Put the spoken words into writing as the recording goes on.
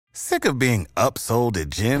Sick of being upsold at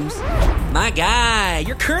gyms? My guy,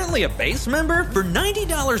 you're currently a base member? For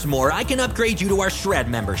 $90 more, I can upgrade you to our Shred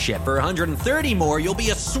membership. For $130 more, you'll be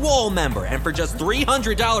a Swole member. And for just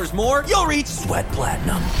 $300 more, you'll reach Sweat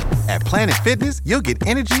Platinum. At Planet Fitness, you'll get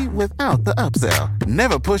energy without the upsell.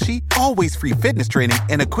 Never pushy, always free fitness training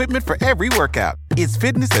and equipment for every workout. It's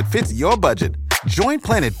fitness that fits your budget. Join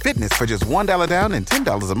Planet Fitness for just $1 down and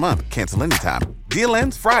 $10 a month. Cancel anytime. Deal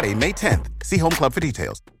ends Friday, May 10th. See Home Club for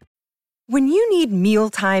details. When you need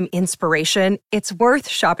mealtime inspiration, it's worth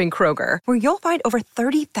shopping Kroger, where you'll find over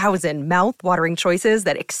 30,000 mouth-watering choices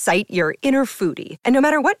that excite your inner foodie. And no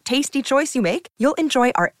matter what tasty choice you make, you'll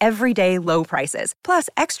enjoy our everyday low prices, plus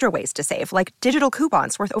extra ways to save, like digital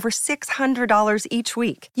coupons worth over $600 each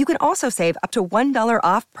week. You can also save up to $1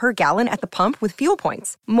 off per gallon at the pump with fuel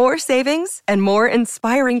points. More savings and more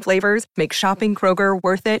inspiring flavors make shopping Kroger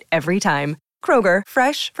worth it every time. Kroger,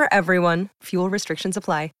 fresh for everyone. Fuel restrictions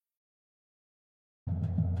apply.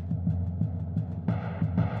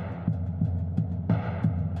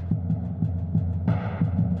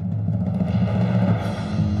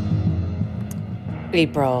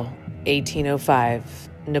 April 1805.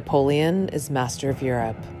 Napoleon is master of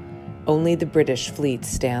Europe. Only the British fleet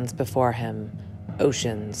stands before him.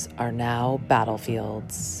 Oceans are now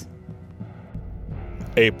battlefields.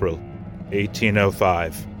 April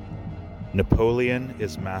 1805. Napoleon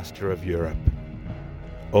is master of Europe.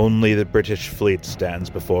 Only the British fleet stands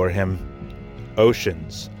before him.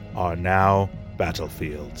 Oceans are now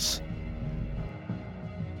battlefields.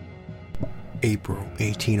 April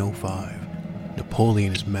 1805.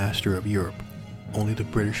 Napoleon is master of Europe. Only the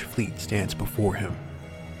British fleet stands before him.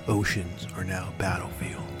 Oceans are now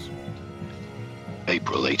battlefields.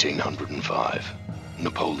 April 1805.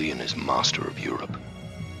 Napoleon is master of Europe.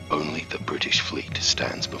 Only the British fleet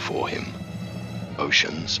stands before him.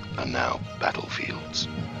 Oceans are now battlefields.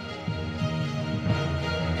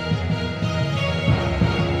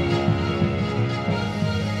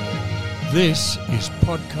 This is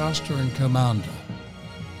Podcaster and Commander,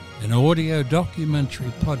 an audio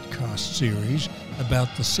documentary podcast series about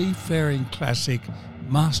the seafaring classic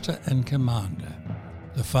Master and Commander,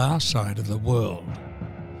 The Far Side of the World.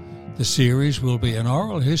 The series will be an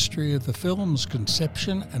oral history of the film's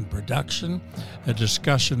conception and production, a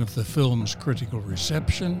discussion of the film's critical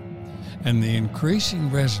reception, and the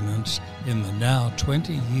increasing resonance in the now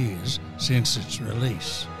 20 years since its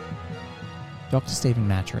release. Dr. Stephen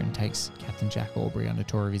Maturin takes Captain Jack Aubrey on a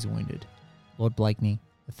tour of his wounded. Lord Blakeney,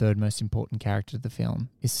 the third most important character of the film,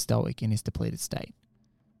 is stoic in his depleted state.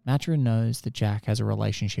 Maturin knows that Jack has a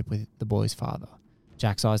relationship with the boy's father.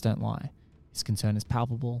 Jack's eyes don't lie. His concern is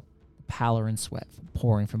palpable. The pallor and sweat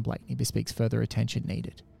pouring from Blakeney bespeaks further attention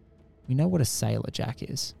needed. We know what a sailor Jack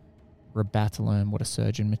is. We're about to learn what a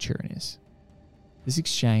surgeon Maturin is. This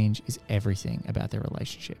exchange is everything about their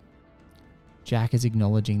relationship. Jack is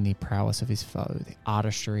acknowledging the prowess of his foe, the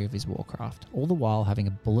artistry of his warcraft, all the while having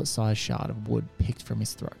a bullet-sized shard of wood picked from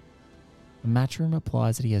his throat. When Maturin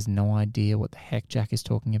replies that he has no idea what the heck Jack is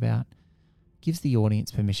talking about, gives the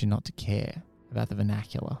audience permission not to care about the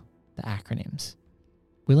vernacular, the acronyms.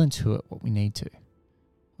 We'll intuit what we need to.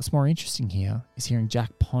 What's more interesting here is hearing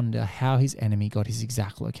Jack ponder how his enemy got his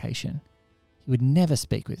exact location. He would never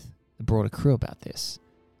speak with the broader crew about this.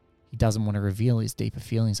 He doesn't want to reveal his deeper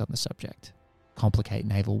feelings on the subject. Complicate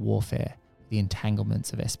naval warfare, the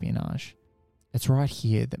entanglements of espionage. It's right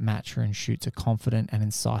here that Maturin shoots a confident and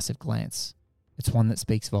incisive glance. It's one that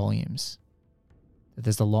speaks volumes. That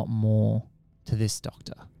there's a lot more to this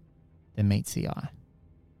doctor than meets the eye.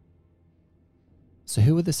 So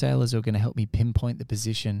who are the sailors who are going to help me pinpoint the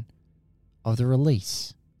position of the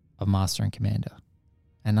release of Master and Commander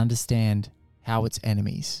and understand how its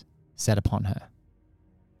enemies set upon her?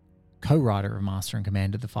 Co-writer of Master and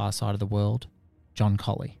Commander, The Far Side of the World, John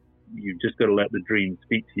Colley. You've just got to let the dream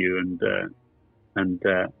speak to you and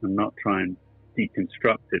not try and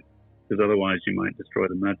deconstruct it, because otherwise you might destroy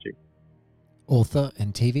the magic. Author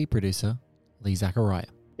and TV producer Lee Zachariah.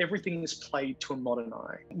 Everything is played to a modern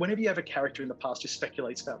eye. Whenever you have a character in the past who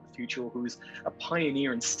speculates about the future or who is a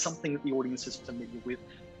pioneer in something that the audience is familiar with,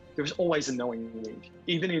 there is always a knowing link.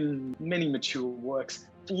 Even in many mature works,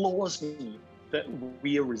 floors me that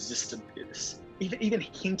we are resistant to this. Even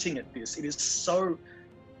hinting at this, it is so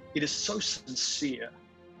sincere.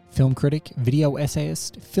 Film critic, video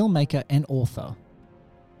essayist, filmmaker, and author,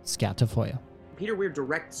 Scout Tafoya. Peter Weir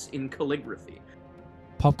directs in calligraphy.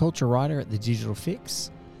 Pop culture writer at The Digital Fix,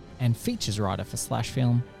 and features writer for Slash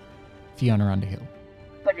Film, Fiona Underhill.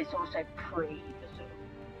 But it's also pre the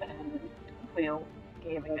sort of Will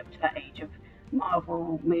gearing up to that age of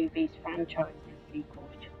Marvel movies, franchises, people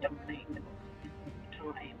just dominating the box office at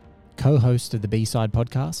the time. co-host of the B-Side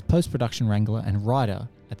podcast, post-production wrangler and writer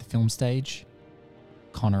at the film stage,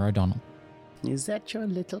 Connor O'Donnell. Is that your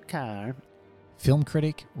little car? Film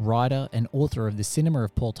critic, writer, and author of The Cinema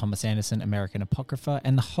of Paul Thomas Anderson, American Apocrypha,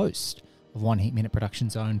 and the host of One Heat Minute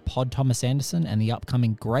Productions' own Pod Thomas Anderson and the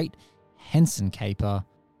upcoming Great Henson Caper,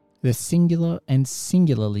 the singular and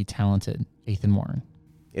singularly talented Ethan Warren.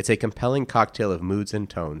 It's a compelling cocktail of moods and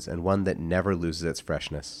tones, and one that never loses its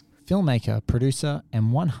freshness. Filmmaker, producer,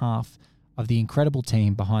 and one half of the incredible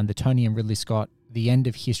team behind the Tony and Ridley Scott The End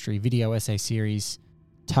of History video essay series,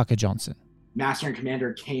 Tucker Johnson. Master and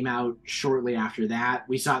Commander came out shortly after that.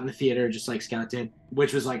 We saw it in the theater, just like Scout did,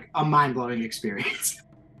 which was like a mind-blowing experience.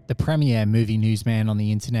 The premier movie newsman on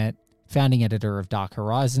the internet, founding editor of Dark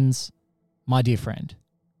Horizons, my dear friend,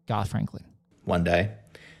 Garth Franklin. One day,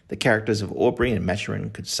 the characters of Aubrey and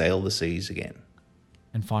Maturin could sail the seas again.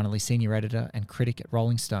 And finally, senior editor and critic at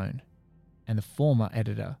Rolling Stone, and the former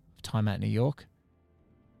editor of Time Out New York,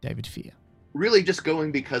 David Fear. Really just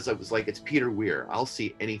going because I was like, it's Peter Weir. I'll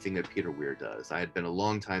see anything that Peter Weir does. I had been a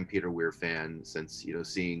longtime Peter Weir fan since,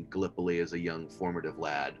 seeing Gallipoli as a young formative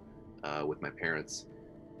lad with my parents,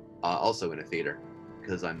 also in a theater,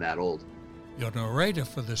 because I'm that old. Your narrator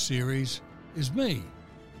for the series is me,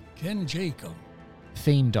 Ken Jekyll.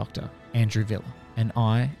 Theme Doctor, Andrew Villa, and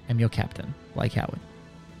I am your captain, Blake Howard.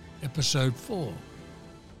 Episode 4.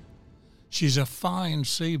 She's a fine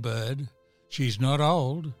seabird. She's not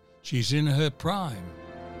old. She's in her prime.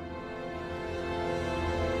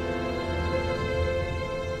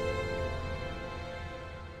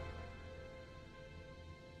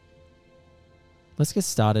 Let's get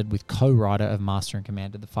started with co-writer of Master and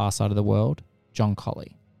Commander: The Far Side of the World, John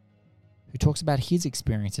Colley, who talks about his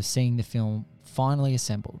experience of seeing the film finally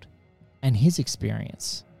assembled and his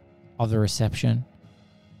experience of the reception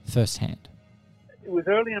firsthand. It was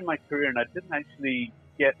early in my career and I didn't actually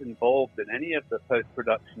get involved in any of the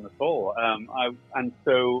post-production at all.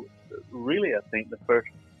 So really I think the first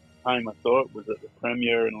time I saw it was at the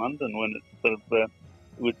premiere in London when it sort of it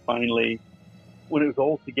was finally, when it was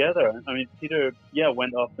all together. I mean, Peter,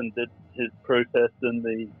 went off and did his process in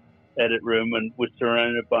the edit room and was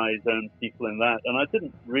surrounded by his own people in that. And I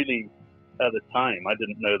didn't really, at the time, I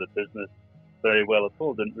didn't know the business very well at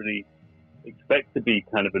all, didn't really expect to be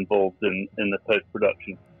kind of involved in the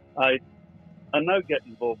post-production. I now get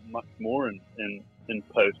involved much more in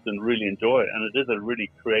post and really enjoy it. And it is a really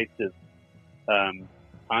creative time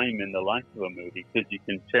in the life of a movie because you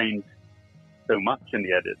can change so much in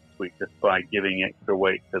the edit suite just by giving extra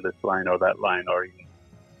weight to this line or that line, or even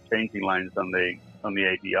changing lines on the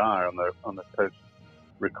ADR, on the post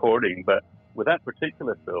recording. But with that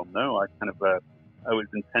particular film, no, I I was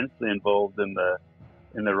intensely involved in the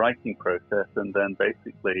writing process, and then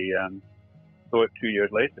basically saw it 2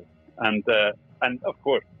 years later. And of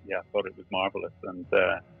course, I thought it was marvelous, and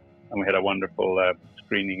we had a wonderful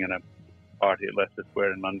screening and a party at Leicester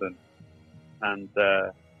Square in London, and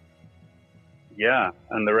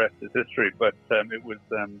and the rest is history. But it was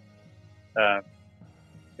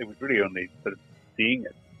really only sort of seeing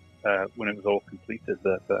it when it was all completed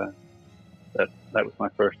that was my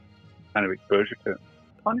first kind of exposure to it.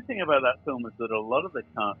 The funny thing about that film is that a lot of the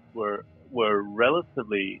cast were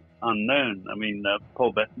relatively unknown. I mean,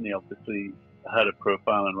 Paul Bettany obviously had a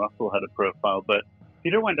profile and Russell had a profile, but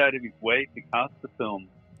Peter went out of his way to cast the film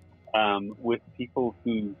with people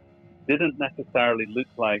who didn't necessarily look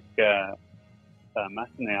like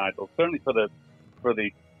matinee idols. Certainly for the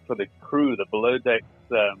crew, the below decks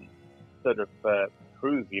sort of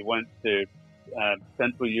crew. He went to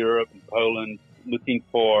Central Europe and Poland looking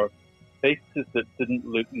for faces that didn't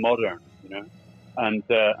look modern, and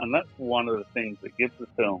that's one of the things that gives the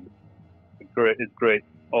film great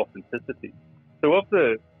authenticity. So of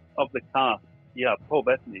the cast, Paul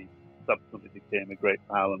Bettany subsequently became a great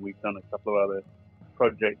pal, and we've done a couple of other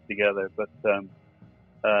projects together. But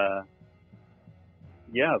that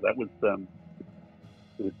was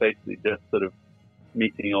it was basically just sort of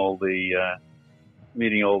meeting all the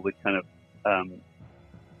kind of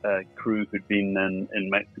crew who'd been in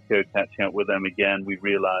Mexico, catching up with them again. We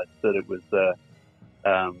realized that it was a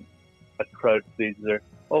crowd pleaser.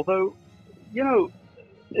 Although,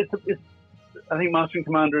 I think Master and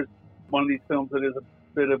Commander is one of these films that is a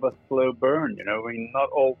bit of a slow burn. I mean, not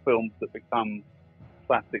all films that become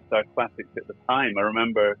classics are classics at the time. I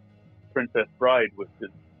remember Princess Bride, which is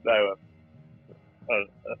now a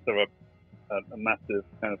sort of a massive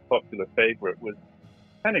kind of popular favorite, was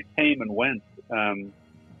kind of came and went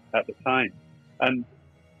at the time. And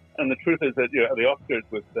the truth is that at the Oscars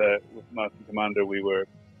with Master and Commander, we were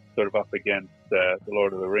sort of up against the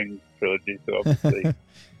Lord of the Rings trilogy. So obviously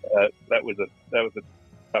that was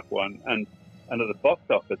a tough one. And at the box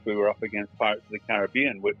office, we were up against Pirates of the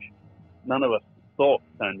Caribbean, which none of us thought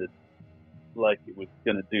sounded like it was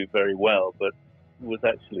going to do very well, but was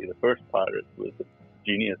actually the first Pirates was a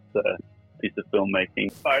genius piece of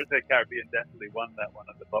filmmaking. Pirates of the Caribbean definitely won that one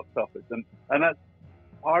at the box office, and that's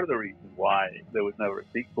part of the reason why there was never a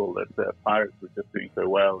sequel, that Pirates was just doing so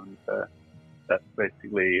well, and that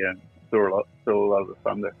basically stole a lot of the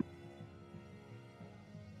thunder.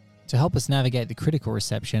 To help us navigate the critical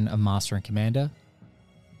reception of Master and Commander,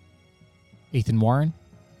 Ethan Warren,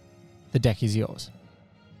 the deck is yours.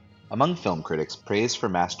 Among film critics, praise for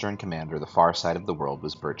Master and Commander: The Far Side of the World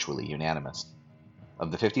was virtually unanimous.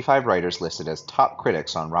 Of the 55 writers listed as top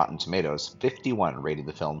critics on Rotten Tomatoes, 51 rated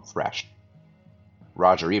the film fresh.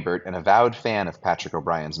 Roger Ebert, an avowed fan of Patrick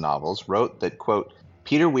O'Brian's novels, wrote that, quote,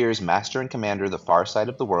 Peter Weir's Master and Commander: The Far Side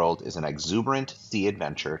of the World is an exuberant sea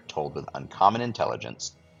adventure told with uncommon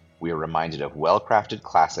intelligence. We are reminded of well-crafted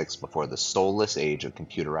classics before the soulless age of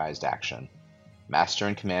computerized action. Master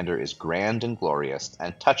and Commander is grand and glorious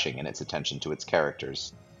and touching in its attention to its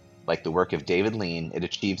characters. Like the work of David Lean, it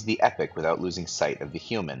achieves the epic without losing sight of the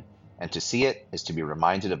human, and to see it is to be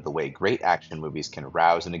reminded of the way great action movies can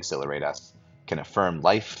rouse and exhilarate us, can affirm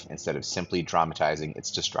life instead of simply dramatizing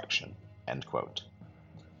its destruction. End quote.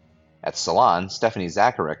 At Salon, Stephanie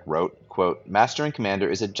Zacharek wrote, quote, Master and Commander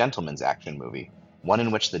is a gentleman's action movie, one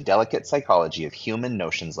in which the delicate psychology of human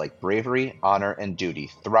notions like bravery, honor, and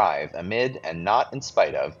duty thrive amid, and not in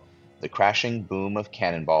spite of, the crashing boom of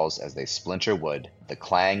cannonballs as they splinter wood, the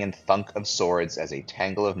clang and thunk of swords as a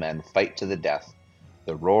tangle of men fight to the death,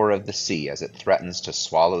 the roar of the sea as it threatens to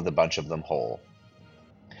swallow the bunch of them whole.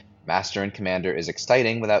 Master and Commander is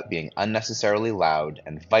exciting without being unnecessarily loud,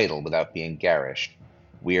 and vital without being garish.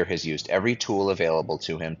 Weir has used every tool available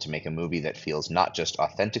to him to make a movie that feels not just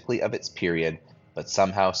authentically of its period, but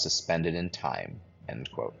somehow suspended in time,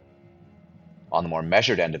 end quote. On the more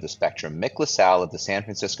measured end of the spectrum, Mick LaSalle of the San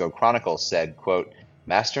Francisco Chronicle said, quote,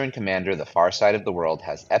 Master and Commander: The Far Side of the World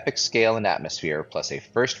has epic scale and atmosphere, plus a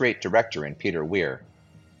first-rate director in Peter Weir.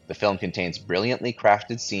 The film contains brilliantly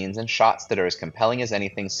crafted scenes and shots that are as compelling as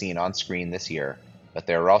anything seen on screen this year, but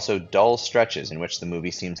there are also dull stretches in which the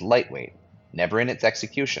movie seems lightweight, never in its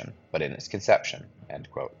execution, but in its conception,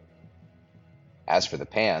 end quote. As for the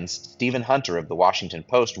pans, Stephen Hunter of the Washington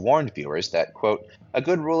Post warned viewers that, quote, a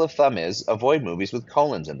good rule of thumb is avoid movies with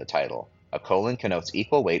colons in the title. A colon connotes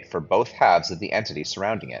equal weight for both halves of the entity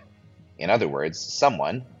surrounding it. In other words,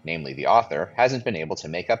 someone, namely the author, hasn't been able to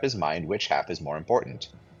make up his mind which half is more important.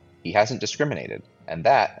 He hasn't discriminated, and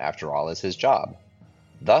that, after all, is his job.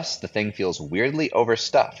 Thus, the thing feels weirdly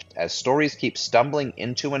overstuffed, as stories keep stumbling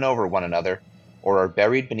into and over one another, or are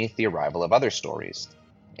buried beneath the arrival of other stories.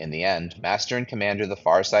 In the end, Master and Commander: The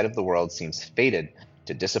Far Side of the World seems fated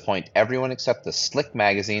to disappoint everyone except the slick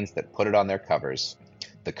magazines that put it on their covers.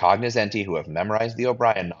 The cognoscenti who have memorized the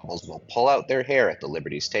O'Brian novels will pull out their hair at the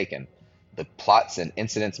liberties taken. The plots and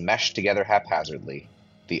incidents mesh together haphazardly.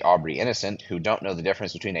 The Aubrey innocent, who don't know the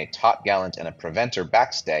difference between a topgallant and a preventer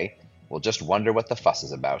backstay, will just wonder what the fuss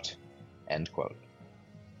is about. End quote.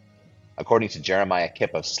 According to Jeremiah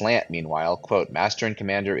Kipp of Slant, meanwhile, quote, Master and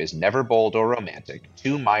Commander is never bold or romantic,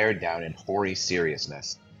 too mired down in hoary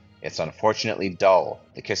seriousness. It's unfortunately dull,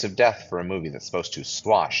 the kiss of death for a movie that's supposed to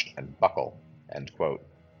swash and buckle, end quote.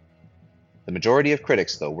 The majority of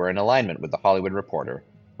critics, though, were in alignment with The Hollywood Reporter,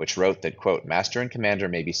 which wrote that, quote, Master and Commander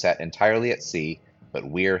may be set entirely at sea, but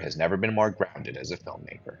Weir has never been more grounded as a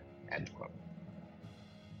filmmaker, end quote.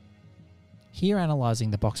 Here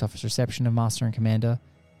analysing the box office reception of Master and Commander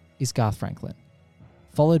is Garth Franklin,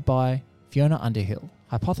 followed by Fiona Underhill,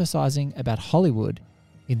 hypothesising about Hollywood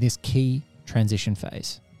in this key transition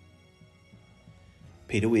phase.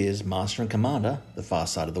 Peter Weir's Master and Commander: The Far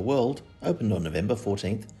Side of the World opened on November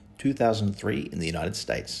 14th, 2003 in the United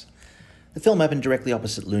States. The film opened directly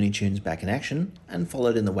opposite Looney Tunes Back in Action and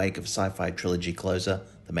followed in the wake of sci-fi trilogy closer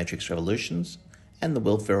The Matrix Revolutions and the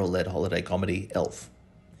Will Ferrell-led holiday comedy Elf.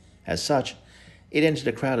 As such, it entered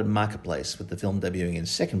a crowded marketplace, with the film debuting in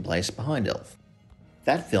second place behind Elf.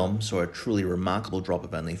 That film saw a truly remarkable drop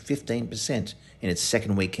of only 15% in its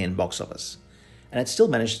second weekend box office, and it still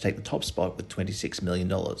managed to take the top spot with $26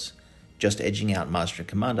 million, just edging out Master and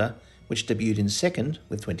Commander, which debuted in second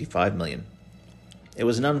with $25 million. It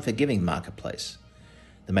was an unforgiving marketplace.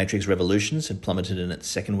 The Matrix Revolutions had plummeted in its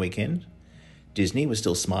second weekend, Disney was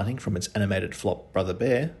still smarting from its animated flop Brother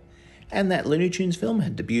Bear, and that Looney Tunes film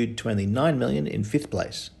had debuted to only $9 million in fifth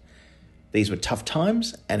place. These were tough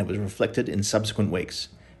times, and it was reflected in subsequent weeks,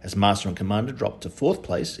 as Master and Commander dropped to fourth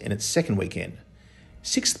place in its second weekend,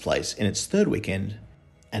 sixth place in its third weekend,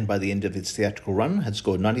 and by the end of its theatrical run had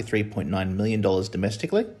scored $93.9 million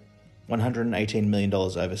domestically, $118 million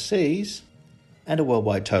overseas, and a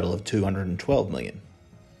worldwide total of $212 million.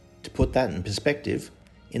 To put that in perspective,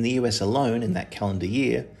 in the US alone in that calendar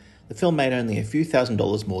year, the film made only a few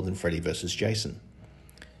 $1,000s more than Freddy vs. Jason.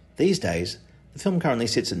 These days, the film currently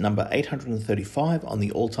sits at number 835 on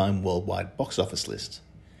the all-time worldwide box office list.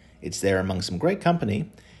 It's there among some great company,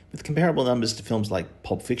 with comparable numbers to films like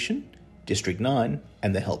Pulp Fiction, District 9,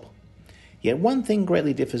 and The Help. Yet one thing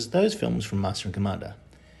greatly differs those films from Master and Commander,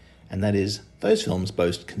 and that is, those films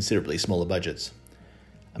boast considerably smaller budgets.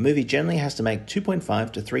 A movie generally has to make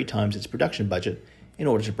 2.5 to 3 times its production budget in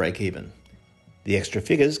order to break even. The extra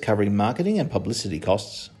figures covering marketing and publicity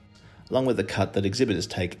costs, along with the cut that exhibitors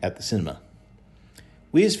take at the cinema.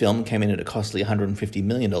 Weir's film came in at a costly $150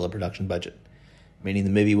 million production budget, meaning the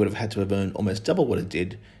movie would have had to have earned almost double what it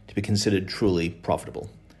did to be considered truly profitable.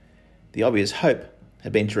 The obvious hope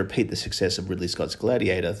had been to repeat the success of Ridley Scott's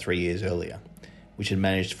Gladiator 3 years earlier, which had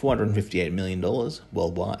managed $458 million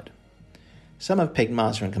worldwide. Some have pegged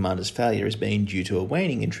Master and Commander's failure as being due to a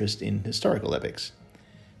waning interest in historical epics,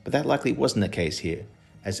 but that likely wasn't the case here,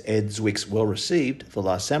 as Ed Zwick's well-received The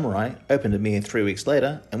Last Samurai opened a mere 3 weeks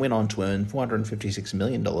later and went on to earn $456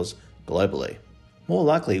 million globally. More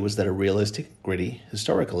likely was that a realistic, gritty,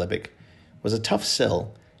 historical epic was a tough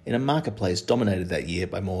sell in a marketplace dominated that year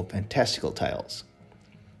by more fantastical tales.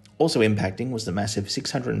 Also impacting was the massive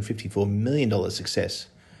 $654 million success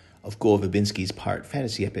of Gore Verbinski's pirate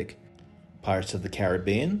fantasy epic, Pirates of the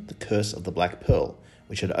Caribbean, The Curse of the Black Pearl,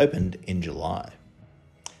 which had opened in July.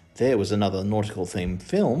 There was another nautical-themed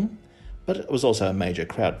film, but it was also a major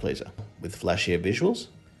crowd pleaser, with flashier visuals,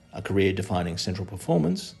 a career-defining central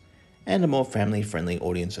performance, and a more family-friendly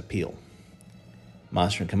audience appeal.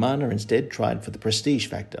 Master and Commander instead tried for the prestige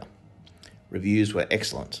factor. Reviews were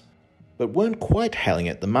excellent, but weren't quite hailing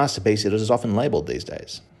it the masterpiece it is often labelled these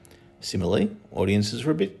days. Similarly, audiences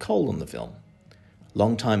were a bit cold on the film.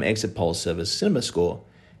 Long-time exit poll service CinemaScore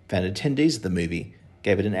found attendees of the movie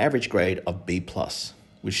gave it an average grade of B+,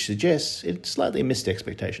 which suggests it slightly missed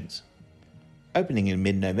expectations. Opening in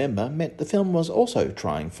mid-November meant the film was also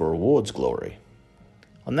trying for awards glory.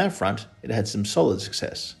 On that front, it had some solid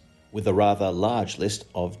success, with a rather large list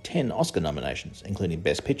of 10 Oscar nominations, including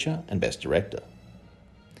Best Picture and Best Director.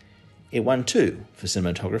 It won 2 for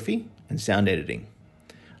cinematography and sound editing.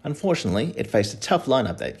 Unfortunately, it faced a tough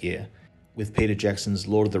lineup that year, with Peter Jackson's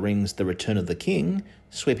Lord of the Rings: The Return of the King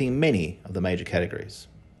sweeping many of the major categories.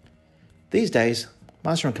 These days,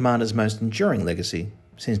 Master and Commander's most enduring legacy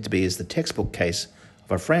seems to be as the textbook case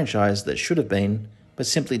of a franchise that should have been, but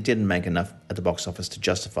simply didn't make enough at the box office to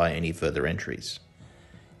justify any further entries.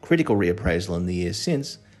 Critical reappraisal in the years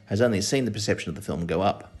since has only seen the perception of the film go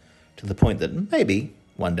up, to the point that maybe,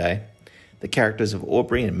 one day, the characters of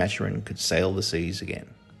Aubrey and Maturin could sail the seas again.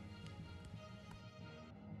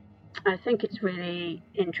 I think it's really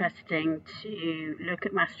interesting to look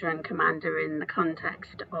at Master and Commander in the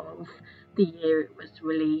context of the year it was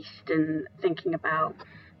released and thinking about,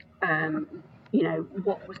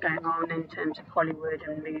 what was going on in terms of Hollywood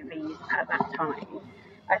and movies at that time.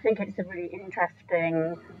 I think it's a really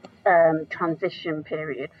interesting transition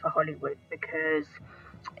period for Hollywood because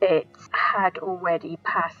it had already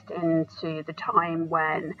passed into the time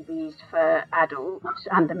when movies for adults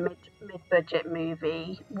and the mid-budget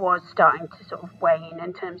movie was starting to sort of wane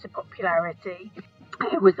in terms of popularity.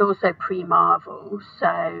 It was also pre-Marvel,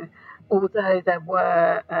 so although there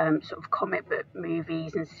were sort of comic book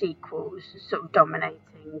movies and sequels sort of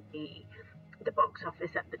dominating the box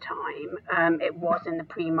office at the time, it was in the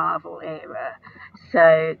pre-Marvel era.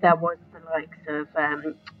 So there was the likes of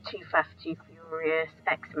Too Fast, Too Furious,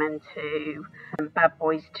 X-Men 2, Bad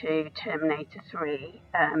Boys 2, Terminator 3,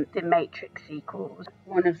 the Matrix sequels.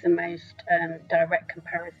 One of the most direct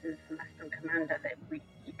comparisons for Master and Commander that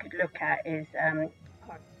you could look at is Pirates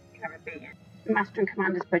of the Caribbean. Master and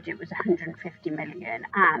Commander's budget was $150 million,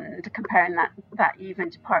 and comparing that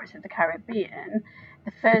even to Pirates of the Caribbean,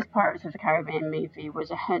 the first Pirates of the Caribbean movie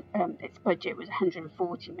was its budget was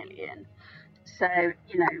 $140 million. So,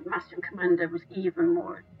 Master and Commander was even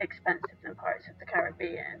more expensive than Pirates of the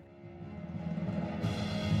Caribbean.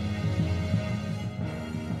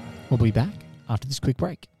 We'll be back after this quick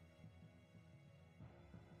break.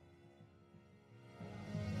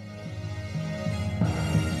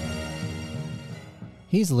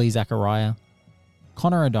 Here's Lee Zachariah,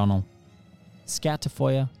 Connor O'Donnell, Scout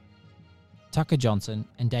Tafoya, Tucker Johnson,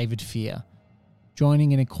 and David Fear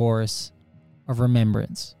joining in a chorus of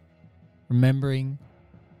remembrance, remembering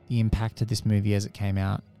the impact of this movie as it came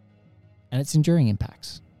out and its enduring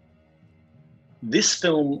impacts. This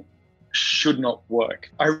film should not work.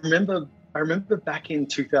 I remember back in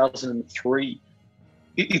 2003,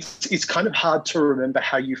 it's kind of hard to remember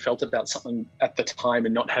how you felt about something at the time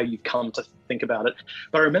and not how you've come to think about it.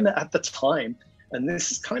 But I remember at the time, and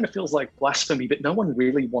this kind of feels like blasphemy, but no one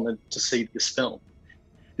really wanted to see this film.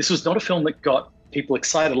 This was not a film that got people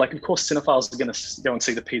excited. Like, of course, cinephiles are going to go and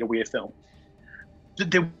see the Peter Weir film.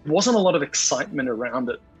 But there wasn't a lot of excitement around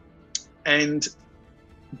it. And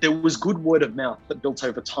there was good word of mouth that built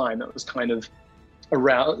over time. That was kind of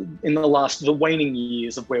around in the waning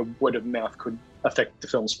years of where word of mouth could affect the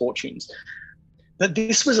film's fortunes. But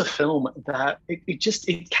this was a film that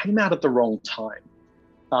it came out at the wrong time.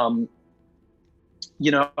 I'm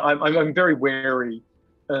very wary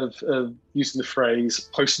of using the phrase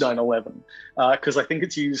post 9/11 because I think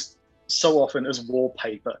it's used so often as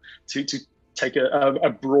wallpaper to take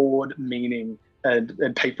a broad meaning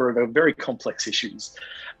and paper over very complex issues.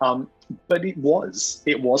 But it was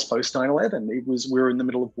post 9/11. We were in the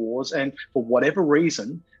middle of wars, and for whatever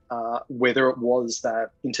reason, whether it was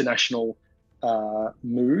that international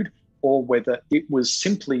mood or whether it was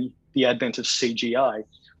simply the advent of CGI,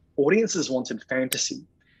 audiences wanted fantasy.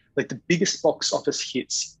 Like the biggest box office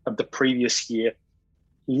hits of the previous year,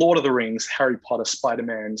 Lord of the Rings, Harry Potter,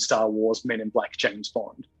 Spider-Man, Star Wars, Men in Black, James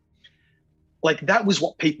Bond. Like that was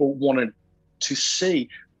what people wanted to see.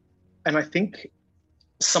 And I think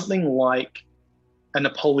something like a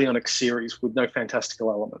Napoleonic series with no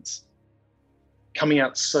fantastical elements coming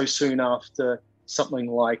out so soon after something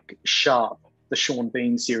like Sharp, the Sean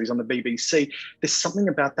Bean series on the BBC, there's something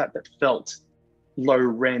about that felt low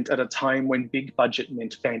rent at a time when big budget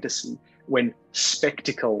meant fantasy, when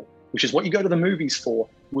spectacle, which is what you go to the movies for,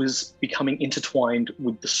 was becoming intertwined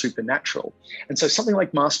with the supernatural. And so something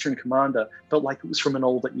like Master and Commander felt like it was from an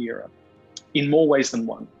older era in more ways than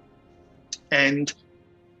one. And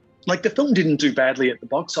like the film didn't do badly at the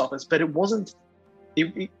box office, but it wasn't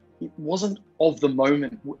of the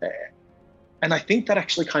moment. And I think that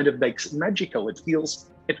actually kind of makes it magical. It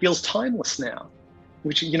feels timeless now,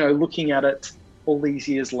 which, looking at it all these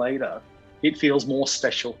years later, it feels more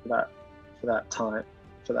special for that time,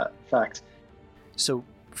 for that fact. So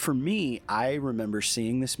for me, I remember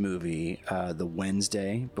seeing this movie the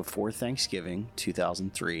Wednesday before Thanksgiving,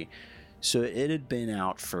 2003. So it had been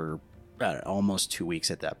out for almost 2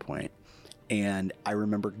 weeks at that point. And I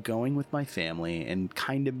remember going with my family and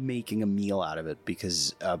kind of making a meal out of it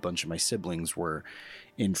because a bunch of my siblings were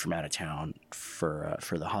in from out of town for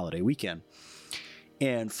the holiday weekend.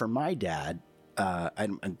 And for my dad,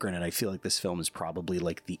 granted, I feel like this film is probably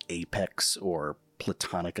like the apex or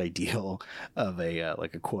platonic ideal of a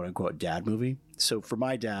quote unquote dad movie. So for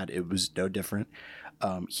my dad, it was no different.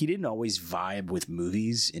 He didn't always vibe with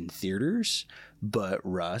movies in theaters, but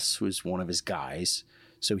Russ was one of his guys.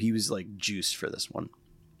 So he was like juiced for this one.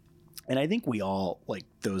 And I think we all, like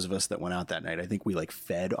those of us that went out that night, I think we like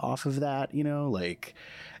fed off of that, like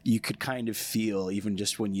you could kind of feel even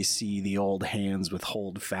just when you see the old hands with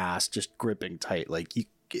hold fast, just gripping tight, like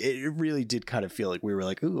it really did kind of feel like we were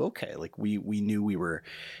like, ooh, okay. Like we knew we were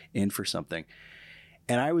in for something.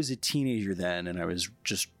 And I was a teenager then, and I was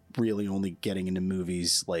just really only getting into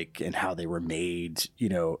movies like and how they were made,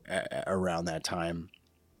 around that time.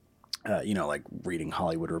 Like reading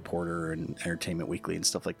Hollywood Reporter and Entertainment Weekly and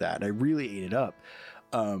stuff like that. And I really ate it up.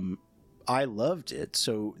 I loved it.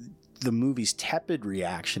 So the movie's tepid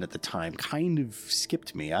reaction at the time kind of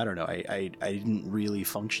skipped me. I don't know. I didn't really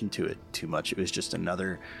function to it too much. It was just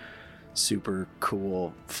another super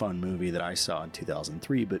cool, fun movie that I saw in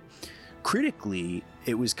 2003. But critically,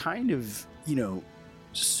 it was kind of,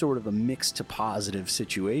 sort of a mixed to positive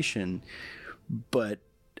situation. But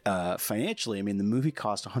financially, I mean, the movie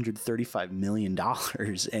cost $135 million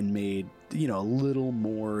and made, a little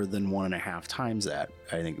more than 1.5 times that.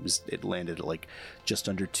 I think it landed at like just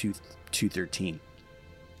under 213.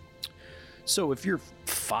 So if you're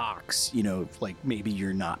Fox, like maybe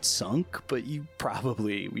you're not sunk, but you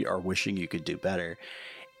probably are wishing you could do better.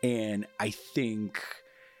 And I think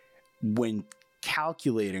when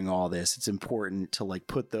calculating all this, it's important to like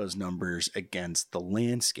put those numbers against the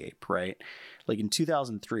landscape, right? Like in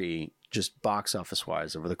 2003, just box office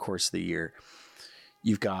wise over the course of the year,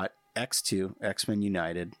 you've got X2, X-Men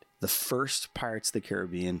United, the first Pirates of the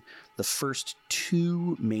Caribbean, the first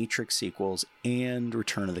 2 Matrix sequels, and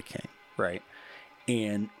Return of the King, right?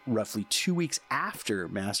 And roughly 2 weeks after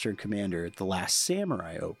Master and Commander, The Last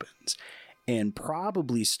Samurai opens and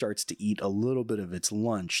probably starts to eat a little bit of its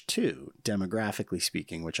lunch too, demographically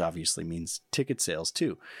speaking, which obviously means ticket sales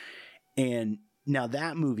too. And Now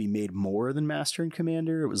that movie made more than Master and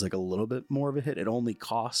Commander. It was like a little bit more of a hit. It only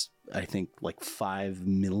cost, I think, like $5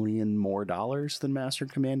 million more than Master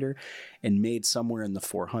and Commander, and made somewhere in the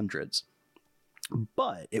 400s.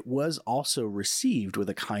 But it was also received with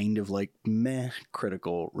a kind of like meh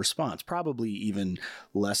critical response, probably even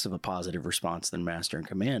less of a positive response than Master and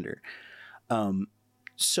Commander.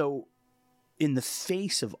 So in the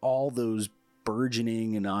face of all those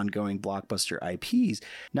burgeoning and ongoing blockbuster IPs,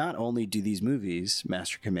 not only do these movies,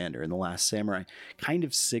 Master Commander and The Last Samurai, kind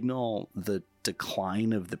of signal the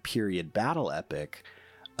decline of the period battle epic,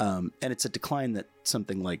 and it's a decline that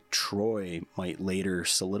something like Troy might later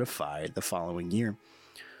solidify the following year.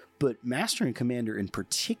 But Master and Commander in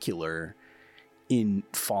particular, in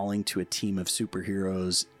falling to a team of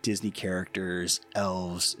superheroes, Disney characters,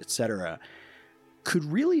 elves, etc., could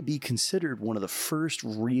really be considered one of the first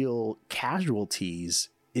real casualties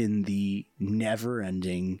in the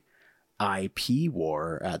never-ending IP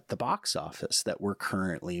war at the box office that we're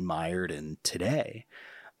currently mired in today.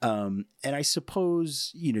 And I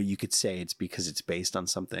suppose, you could say it's because it's based on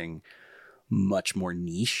something much more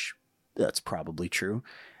niche. That's probably true.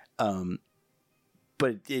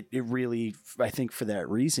 But it really, I think for that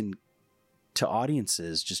reason, to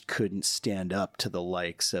audiences just couldn't stand up to the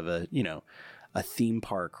likes of a theme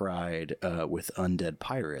park ride with undead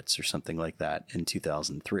pirates or something like that in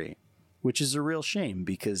 2003, which is a real shame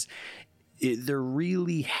because there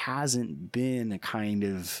really hasn't been a kind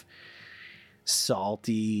of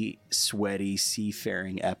salty, sweaty,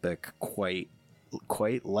 seafaring epic quite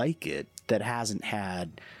like it that hasn't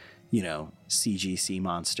had, CGC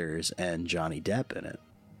monsters and Johnny Depp in it.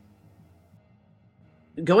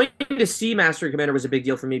 Going to see Master and Commander was a big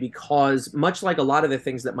deal for me because, much like a lot of the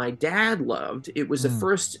things that my dad loved, it was the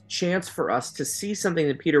first chance for us to see something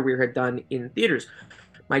that Peter Weir had done in theaters.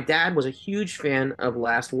 My dad was a huge fan of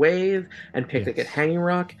Last Wave and Picnic at Hanging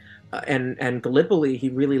Rock, and Gallipoli. He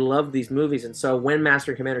really loved these movies. And so when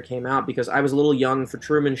Master and Commander came out, because I was a little young for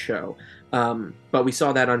Truman Show, but we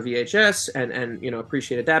saw that on VHS and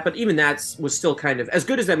appreciated that. But even that was still kind of, as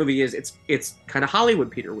good as that movie is, it's kind of Hollywood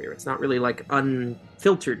Peter Weir. It's not really like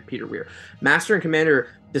unfiltered Peter Weir. Master and Commander,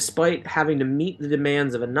 despite having to meet the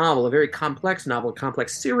demands of a novel, a very complex novel, a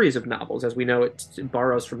complex series of novels, as we know, it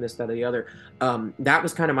borrows from this, that, or the other. That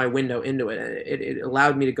was kind of my window into it. It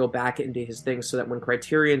allowed me to go back into his things so that when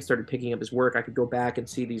Criterion started picking up his work, I could go back and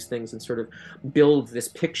see these things and sort of build this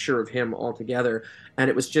picture of him all together. And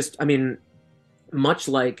it was just, much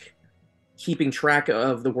like keeping track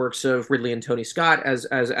of the works of Ridley and Tony Scott, as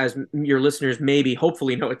your listeners maybe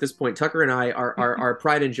hopefully know at this point, Tucker and I, our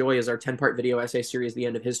pride and joy is our 10-part video essay series, The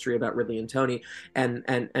End of History, about Ridley and Tony. And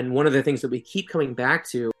one of the things that we keep coming back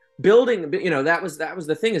to, building, that was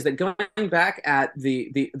the thing, is that going back at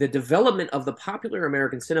the development of the popular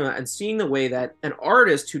American cinema and seeing the way that an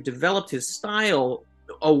artist who developed his style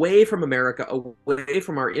away from America, away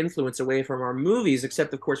from our influence, away from our movies,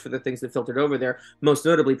 except of course for the things that filtered over there, most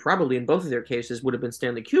notably probably in both of their cases would have been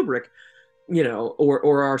Stanley Kubrick,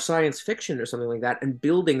 or our science fiction or something like that, and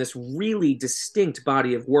building this really distinct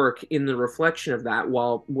body of work in the reflection of that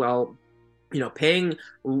while paying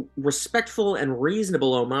respectful and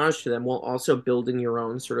reasonable homage to them while also building your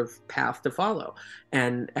own sort of path to follow.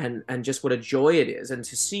 And just what a joy it is. And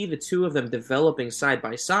to see the two of them developing side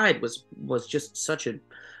by side was just such a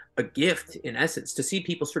gift, in essence, to see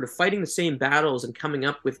people sort of fighting the same battles and coming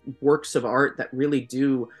up with works of art that really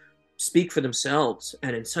do speak for themselves.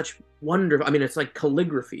 And in such wonderful, it's like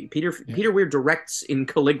calligraphy. Peter Weir directs in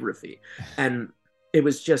calligraphy. And it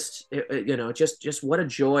was just what a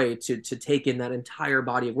joy to take in that entire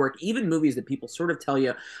body of work. Even movies that people sort of tell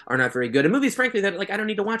you are not very good, and movies, frankly, that I don't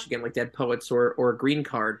need to watch again, like Dead Poets or Green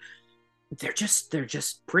Card. They're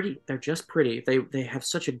just pretty. They're just pretty. They have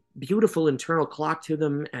such a beautiful internal clock to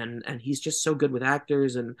them, and he's just so good with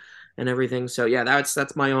actors and everything. So yeah,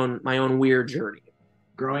 that's my own weird journey.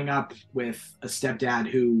 Growing up with a stepdad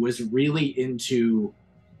who was really into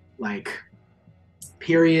like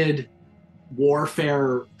period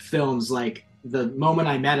warfare films, like the moment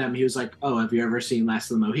I met him, he was like, "Oh, have you ever seen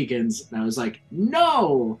Last of the Mohicans?" And I was like,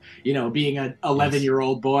 "No," being an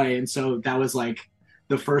 11-year-old boy. And so that was like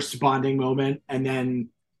the first bonding moment. And then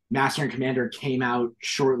Master and Commander came out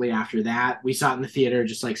shortly after that. We saw it in the theater,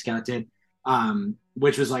 just like Scout did,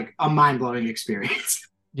 which was like a mind-blowing experience.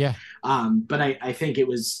 Yeah. But I think it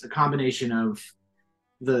was a combination of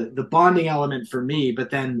the bonding element for me,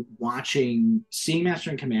 but then seeing Master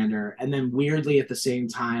and Commander, and then weirdly at the same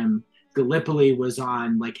time, Gallipoli was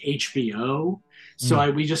on like HBO.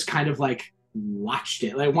 So we just kind of like watched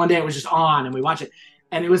it. Like one day it was just on and we watched it.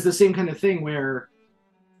 And it was the same kind of thing where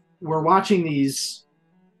we're watching these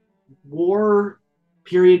war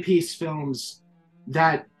period piece films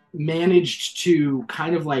that managed to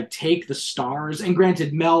kind of like take the stars, and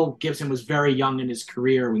granted Mel Gibson was very young in his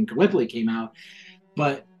career when Gallipoli came out,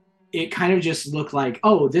 but it kind of just looked like,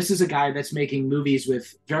 oh, this is a guy that's making movies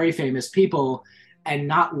with very famous people and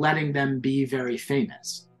not letting them be very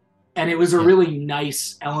famous. And it was a really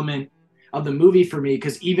nice element of the movie for me,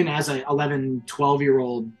 because even as an 11,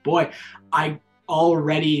 12-year-old boy, I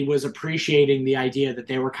already was appreciating the idea that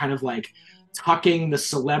they were kind of like tucking the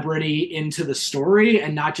celebrity into the story,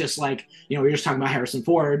 and not just like, we were just talking about Harrison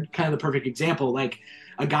Ford, kind of the perfect example, like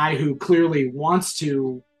a guy who clearly wants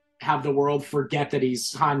to have the world forget that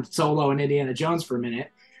he's Han Solo and Indiana Jones for a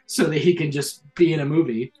minute so that he can just be in a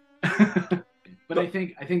movie. But I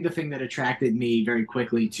think the thing that attracted me very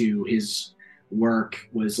quickly to his work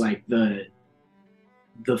was like the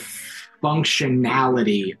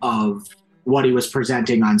functionality of what he was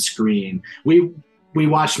presenting on screen. We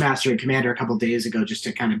watched Master and Commander a couple of days ago just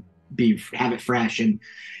to kind of have it fresh, and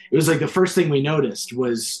it was like the first thing we noticed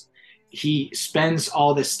was he spends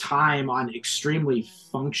all this time on extremely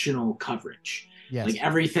functional coverage. Yes. Like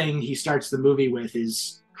everything he starts the movie with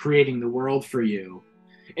is creating the world for you.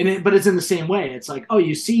 But it's in the same way. It's like, oh,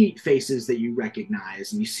 you see faces that you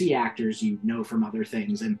recognize and you see actors you know from other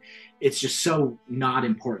things, and it's just so not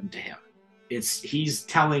important to him. He's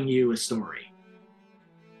telling you a story.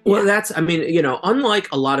 Well,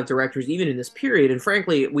 unlike a lot of directors, even in this period, and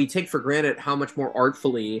frankly, we take for granted how much more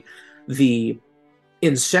artfully the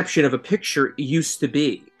inception of a picture used to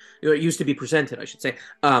be. It used to be presented, I should say.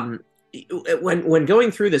 When going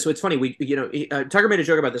through this, so it's funny. Tucker made a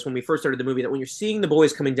joke about this when we first started the movie, that when you're seeing the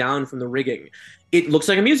boys coming down from the rigging, it looks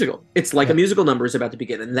like a musical. It's like a musical number is about to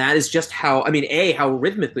begin, and that is just how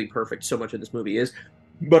rhythmically perfect so much of this movie is,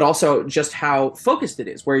 but also just how focused it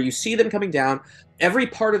is. Where you see them coming down, every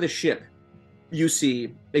part of the ship you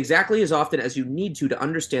see exactly as often as you need to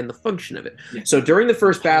understand the function of it. Yeah. So during the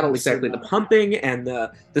first battle, exactly the pumping and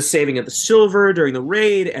the saving of the silver during the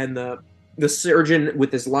raid, and the surgeon with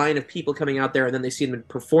this line of people coming out there, and then they see them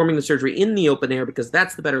performing the surgery in the open air because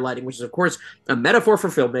that's the better lighting, which is of course a metaphor for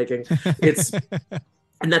filmmaking.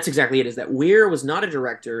 And that's exactly it, is that Weir was not a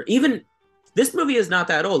director. Even this movie is not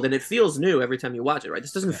that old, and it feels new every time you watch it, right?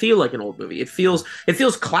 This doesn't feel like an old movie. It feels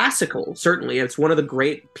classical, certainly. It's one of the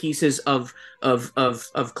great pieces of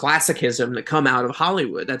classicism that come out of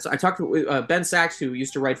Hollywood. I talked to Ben Sachs, who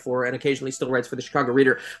used to write for and occasionally still writes for the Chicago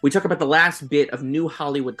Reader. We talk about the last bit of new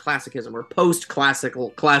Hollywood classicism, or post-classical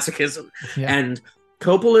classicism. Yeah. And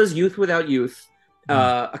Coppola's Youth Without Youth,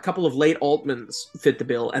 a couple of late Altmans fit the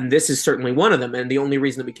bill, and this is certainly one of them. And the only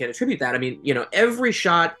reason that we can't attribute that, every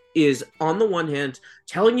shot is, on the one hand,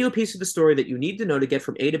 telling you a piece of the story that you need to know to get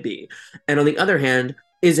from A to B, and on the other hand,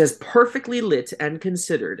 is as perfectly lit and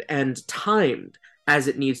considered and timed as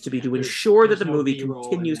it needs to be to ensure that the movie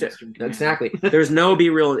continues to... Exactly. There's no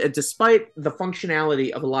B-roll. Despite the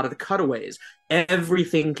functionality of a lot of the cutaways,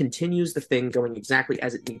 everything continues the thing going exactly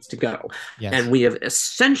as it needs to go. Yes. And we have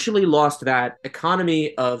essentially lost that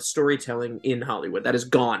economy of storytelling in Hollywood. That is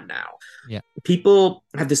gone now. Yeah. People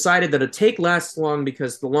have decided that a take lasts long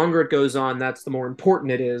because the longer it goes on, that's the more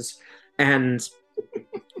important it is. And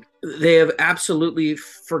they have absolutely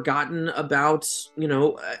forgotten about,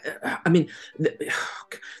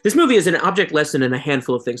 this movie is an object lesson in a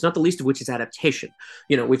handful of things, not the least of which is adaptation.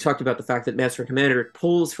 We've talked about the fact that Master and Commander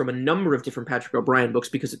pulls from a number of different Patrick O'Brian books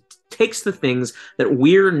because it takes the things that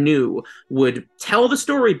Weir knew would tell the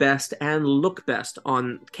story best and look best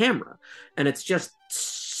on camera. And it's just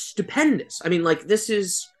stupendous. This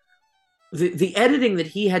is... The editing that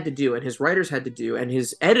he had to do, and his writers had to do, and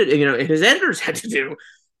his editors had to do,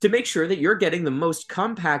 to make sure that you're getting the most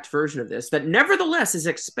compact version of this, that nevertheless is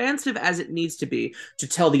expansive as it needs to be to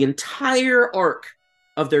tell the entire arc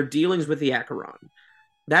of their dealings with the Acheron.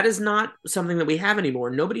 That is not something that we have anymore.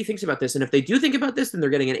 Nobody thinks about this, and if they do think about this, then they're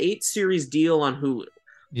getting an 8-series deal on Hulu.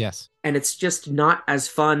 Yes. And it's just not as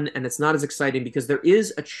fun, and it's not as exciting, because there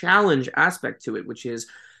is a challenge aspect to it, which is,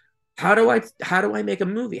 how do I make a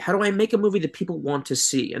movie? How do I make a movie that people want to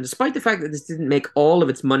see? And despite the fact that this didn't make all of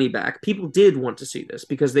its money back, people did want to see this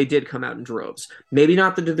because they did come out in droves. Maybe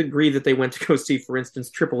not to the degree that they went to go see, for instance,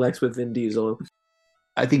 Triple X with Vin Diesel.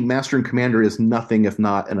 I think Master and Commander is nothing if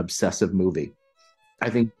not an obsessive movie. I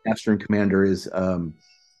think Master and Commander is, I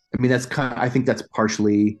think that's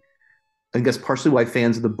partially why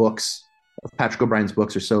fans of the books, of Patrick O'Brian's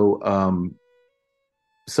books, are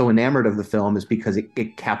so enamored of the film, is because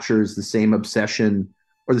it captures the same obsession,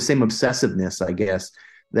 or the same obsessiveness, I guess,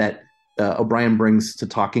 that O'Brian brings to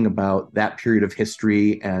talking about that period of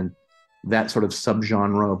history and that sort of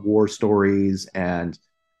subgenre of war stories, and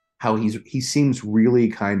how he seems really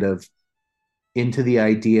kind of into the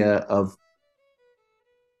idea of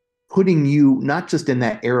putting you not just in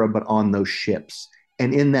that era, but on those ships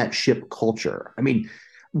and in that ship culture. I mean,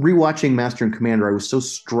 rewatching Master and Commander, I was so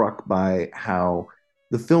struck by how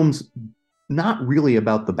the film's not really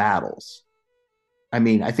about the battles. I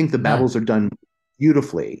mean, I think the battles are done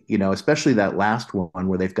beautifully, you know, especially that last one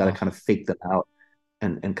where they've got to kind of fake them out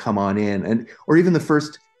and come on in. And or even the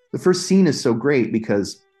first scene is so great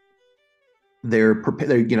because they're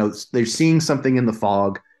seeing something in the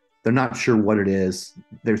fog. They're not sure what it is.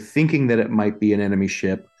 They're thinking that it might be an enemy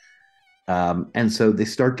ship. And so they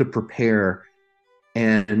start to prepare.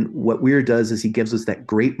 And what Weir does is he gives us that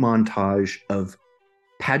great montage of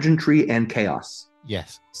pageantry and chaos.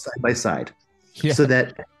 Yes. Side by side. Yeah. So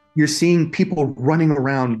that you're seeing people running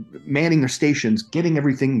around, manning their stations, getting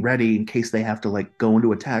everything ready in case they have to like go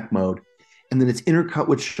into attack mode. And then it's intercut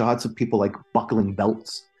with shots of people like buckling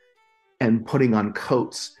belts and putting on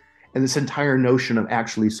coats. And this entire notion of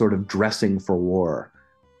actually sort of dressing for war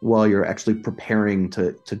while you're actually preparing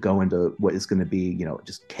to go into what is going to be, you know,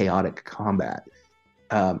 just chaotic combat.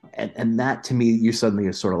 And that to me, you suddenly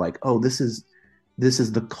are sort of like, oh, this is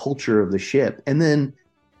the culture of the ship. And then,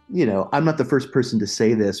 you know, I'm not the first person to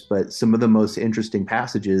say this, but some of the most interesting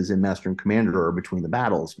passages in Master and Commander are between the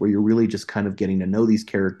battles, where you're really just kind of getting to know these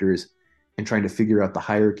characters and trying to figure out the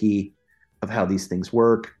hierarchy of how these things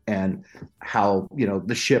work and how, you know,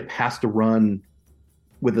 the ship has to run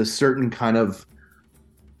with a certain kind of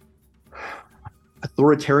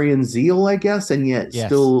authoritarian zeal, I guess, and yet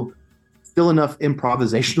still enough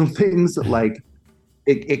improvisational things that like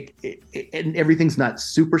it and everything's not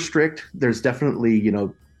super strict. There's definitely, you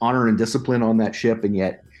know, honor and discipline on that ship, and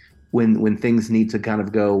yet when things need to kind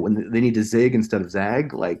of go, when they need to zig instead of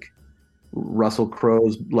zag, like Russell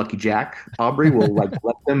Crowe's Lucky Jack Aubrey will like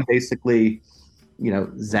let them basically, you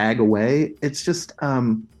know, zag away. It's just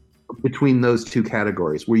between those two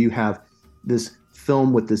categories where you have this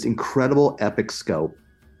film with this incredible epic scope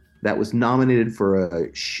that was nominated for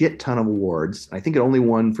a shit ton of awards. I think it only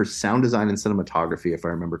won for sound design and cinematography, if I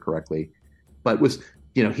remember correctly, but was,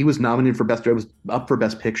 you know, he was nominated for best, it was up for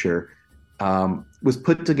best picture, was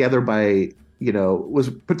put together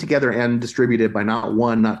and distributed by not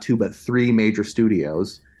one, not two, but three major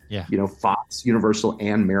studios. Yeah. You know, Fox, Universal,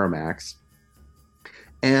 and Miramax.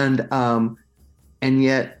 And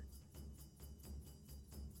yet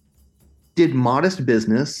did modest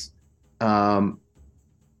business,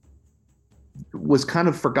 was kind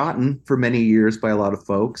of forgotten for many years by a lot of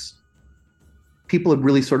folks. People had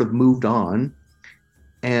really sort of moved on,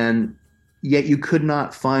 and yet you could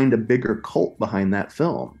not find a bigger cult behind that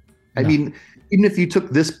film. I mean, even if you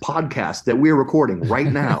took this podcast that we're recording right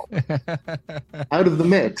now out of the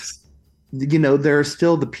mix, you know, there are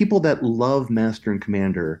still the people that love Master and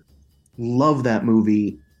Commander, love that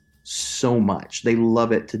movie so much. They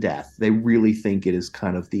love it to death. They really think it is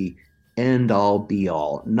kind of the end all be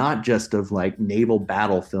all, not just of like naval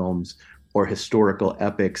battle films or historical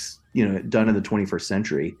epics, you know, done in the 21st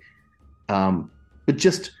century, but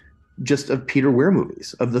just of Peter Weir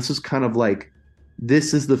movies. Of this is kind of like,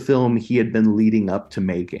 this is the film he had been leading up to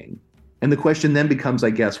making. And the question then becomes,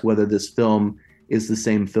 I guess, whether this film is the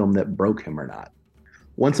same film that broke him or not.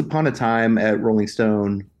 Once upon a time at Rolling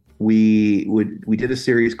Stone, we did a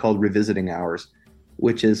series called Revisiting Hours,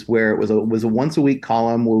 which is where it was a once a week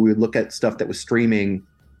column where we would look at stuff that was streaming,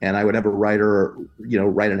 and I would have a writer, you know,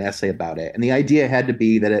 write an essay about it. And the idea had to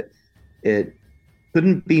be that it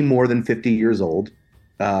couldn't be more than 50 years old,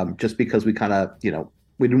 just because we kind of, you know,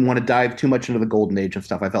 we didn't want to dive too much into the golden age of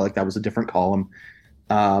stuff. I felt like that was a different column.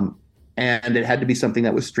 And it had to be something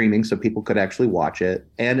that was streaming so people could actually watch it.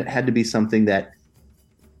 And it had to be something that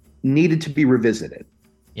needed to be revisited.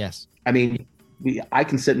 Yes. I mean, I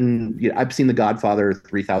can sit and, you know, I've seen The Godfather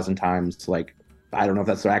 3,000 times. Like, I don't know if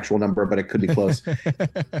that's the actual number, but it could be close.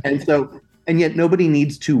 and yet nobody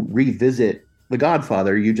needs to revisit The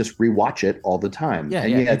Godfather. You just rewatch it all the time. Yeah,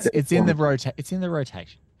 and yeah. It's in the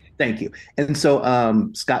rotation. Thank you. And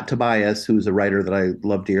so Scott Tobias, who's a writer that I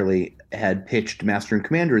love dearly, had pitched Master and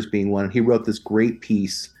Commander as being one. He wrote this great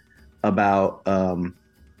piece about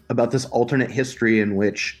this alternate history in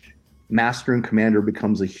which Master and Commander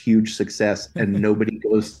becomes a huge success and nobody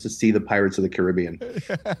goes to see the Pirates of the Caribbean.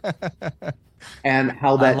 And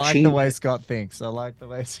how that I like changed. the way Scott thinks. I like the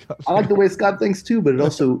way Scott thinks too, but it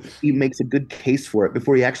also, he makes a good case for it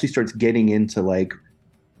before he actually starts getting into like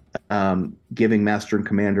giving Master and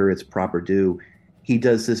Commander its proper due. He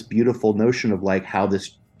does this beautiful notion of like how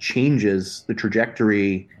this changes the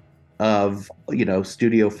trajectory of, you know,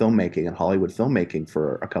 studio filmmaking and Hollywood filmmaking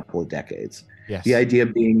for a couple of decades. Yes. The idea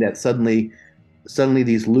being that suddenly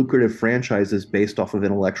these lucrative franchises based off of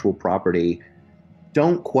intellectual property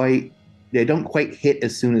don't quite hit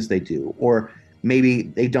as soon as they do, or maybe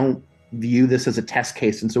they don't view this as a test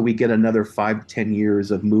case, and so we get another 5 to 10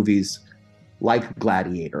 years of movies like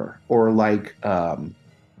Gladiator or like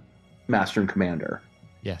Master and Commander.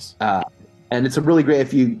 Yes. And it's a really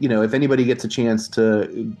great, if anybody gets a chance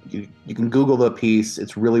to, you can Google the piece.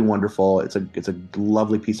 It's really wonderful. It's a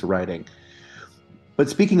lovely piece of writing. But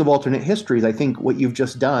speaking of alternate histories, I think what you've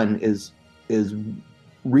just done is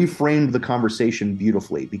reframed the conversation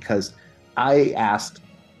beautifully, because I asked,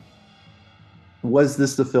 was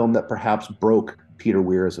this the film that perhaps broke Peter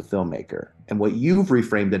Weir as a filmmaker? And what you've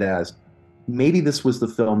reframed it as, maybe this was the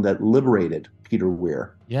film that liberated Peter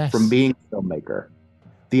Weir from being a filmmaker.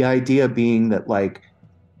 The idea being that, like,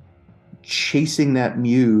 chasing that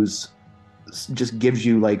muse just gives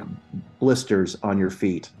you, like, blisters on your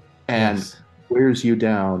feet and wears you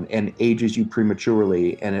down and ages you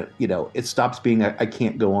prematurely. And it stops being a I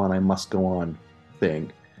can't go on, I must go on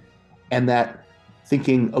thing. And that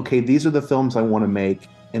thinking, okay, these are the films I want to make.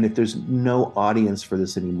 And if there's no audience for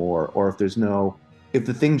this anymore, or if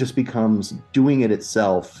the thing just becomes doing it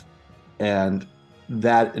itself, and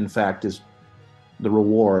that in fact is the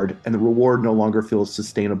reward, and the reward no longer feels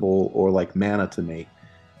sustainable or like manna to me,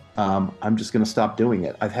 I'm just going to stop doing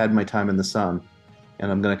it. I've had my time in the sun,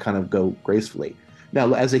 and I'm going to kind of go gracefully.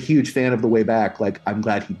 Now, as a huge fan of The Way Back, like, I'm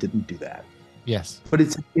glad he didn't do that. Yes. But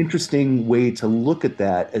it's an interesting way to look at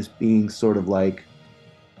that, as being sort of like,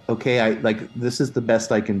 okay, this is the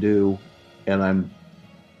best I can do, and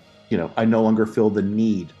I no longer feel the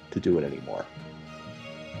need to do it anymore.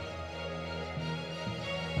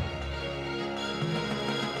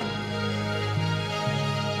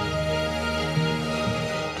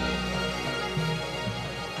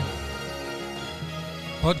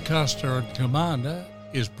 Podcaster and Commander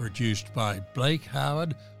is produced by Blake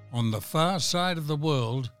Howard on the far side of the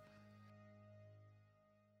world.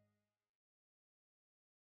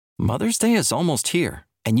 Mother's Day is almost here,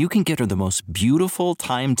 and you can get her the most beautiful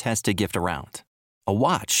time-tested gift around. A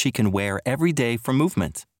watch she can wear every day from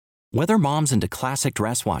Movement. Whether mom's into classic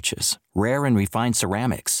dress watches, rare and refined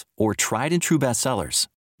ceramics, or tried-and-true bestsellers,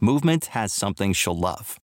 Movement has something she'll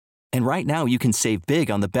love. And right now, you can save big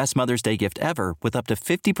on the best Mother's Day gift ever with up to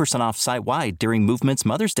 50% off site-wide during Movement's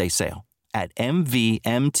Mother's Day sale at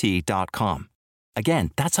MVMT.com.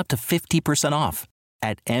 Again, that's up to 50% off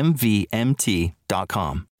at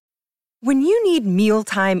MVMT.com. When you need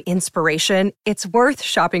mealtime inspiration, it's worth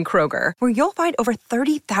shopping Kroger, where you'll find over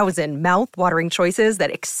 30,000 mouth-watering choices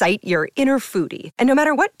that excite your inner foodie. And no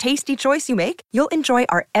matter what tasty choice you make, you'll enjoy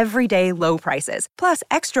our everyday low prices, plus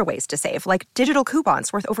extra ways to save, like digital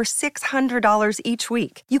coupons worth over $600 each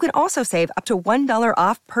week. You can also save up to $1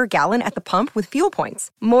 off per gallon at the pump with fuel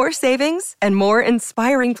points. More savings and more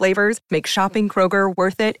inspiring flavors make shopping Kroger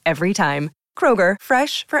worth it every time. Kroger,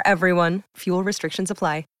 fresh for everyone. Fuel restrictions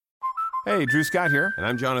apply. Hey, Drew Scott here, and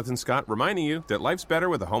I'm Jonathan Scott, reminding you that life's better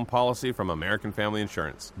with a home policy from American Family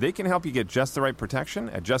Insurance. They can help you get just the right protection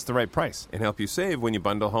at just the right price and help you save when you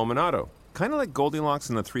bundle home and auto. Kind of like Goldilocks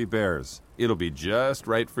and the Three Bears. It'll be just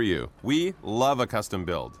right for you. We love a custom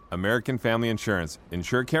build. American Family Insurance.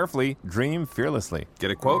 Insure carefully, dream fearlessly.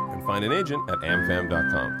 Get a quote and find an agent at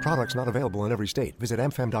amfam.com. Products not available in every state. Visit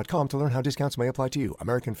amfam.com to learn how discounts may apply to you.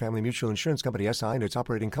 American Family Mutual Insurance Company, SI, and its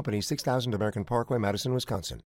operating company, 6000 American Parkway, Madison, Wisconsin.